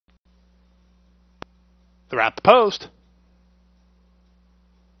They're at the post.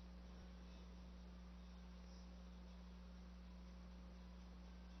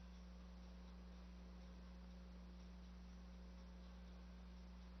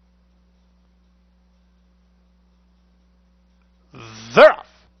 They're off.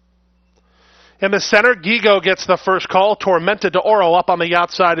 In the center, Gigo gets the first call. Tormented to Oro up on the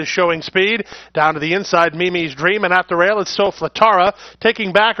outside is showing speed. Down to the inside, Mimi's Dream, and at the rail it's Soflatara.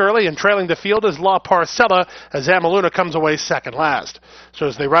 Taking back early and trailing the field is La Parcella as Amaluna comes away second last. So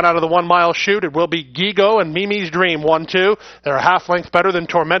as they run out of the 1 mile chute, it will be Gigo and Mimi's Dream 1-2. They're a half length better than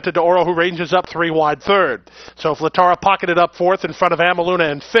Tormented to Oro, who ranges up 3 wide third. Soflatara pocketed up fourth in front of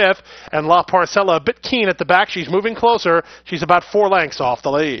Amaluna in fifth, and La Parcella a bit keen at the back. She's moving closer. She's about 4 lengths off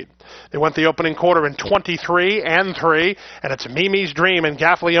the lead. They went the opening quarter in 23 and 3, and it's Mimi's Dream and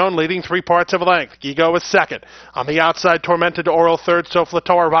Gaffleone leading 3 parts of a length. Gigo is second. On the outside, Tormented to Oro third.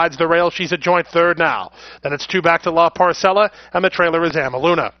 Soflatara rides the rail. She's a joint third now. Then it's 2 back to La Parcella, and the trailer is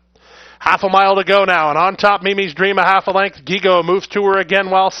Amaluna. Half a mile to go now, and on top, Mimi's Dream a half a length. Gigo moves to her again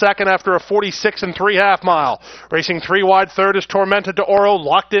while second after a 46 3/2 mile. Racing 3 wide third is Tormented to Oro.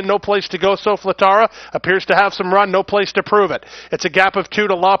 Locked in, no place to go. Soflatara appears to have some run, no place to prove it. It's a gap of 2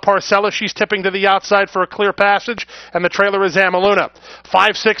 to La Parcella. She's tipping to the outside for a clear passage, and the trailer is Amaluna.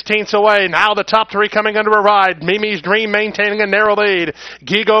 5/16 away. Now the top 3 coming under a ride. Mimi's Dream maintaining a narrow lead.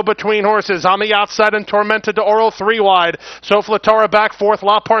 Gigo between horses on the outside, and Tormented to Oro 3 wide. Soflatara back fourth.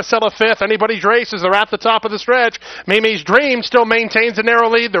 La Parcella fifth. Anybody's race as they're at the top of the stretch. Mimi's Dream still maintains a narrow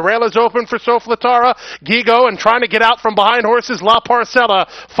lead. The rail is open for Soflatara. Gigo and trying to get out from behind horses, La Parcella.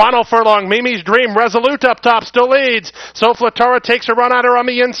 Final furlong, Mimi's Dream resolute up top, still leads. Soflatara takes a run at her on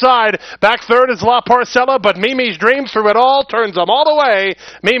the inside. Back third is La Parcella, but Mimi's Dream through it all, turns them all the way.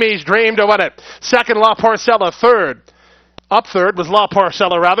 Mimi's Dream to win it. Second, La Parcella. Third. Up third was La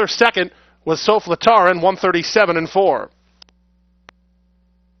Parcella, rather. Second was Soflatara in 137 4.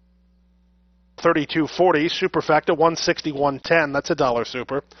 32.40, Superfecta 161.10. That's $1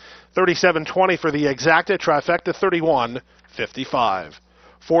 super. 37.20 for the exacta, trifecta 31.55.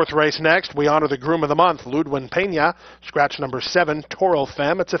 Fourth race next, we honor the groom of the month, Ludwin Pena, scratch number 7, Toro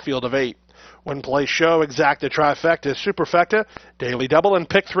Femme. It's a field of 8. Win, play, show, exacta, trifecta, superfecta, daily double, and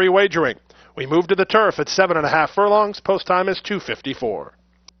pick 3 wagering. We move to the turf at 7.5 furlongs. Post time is 2:54.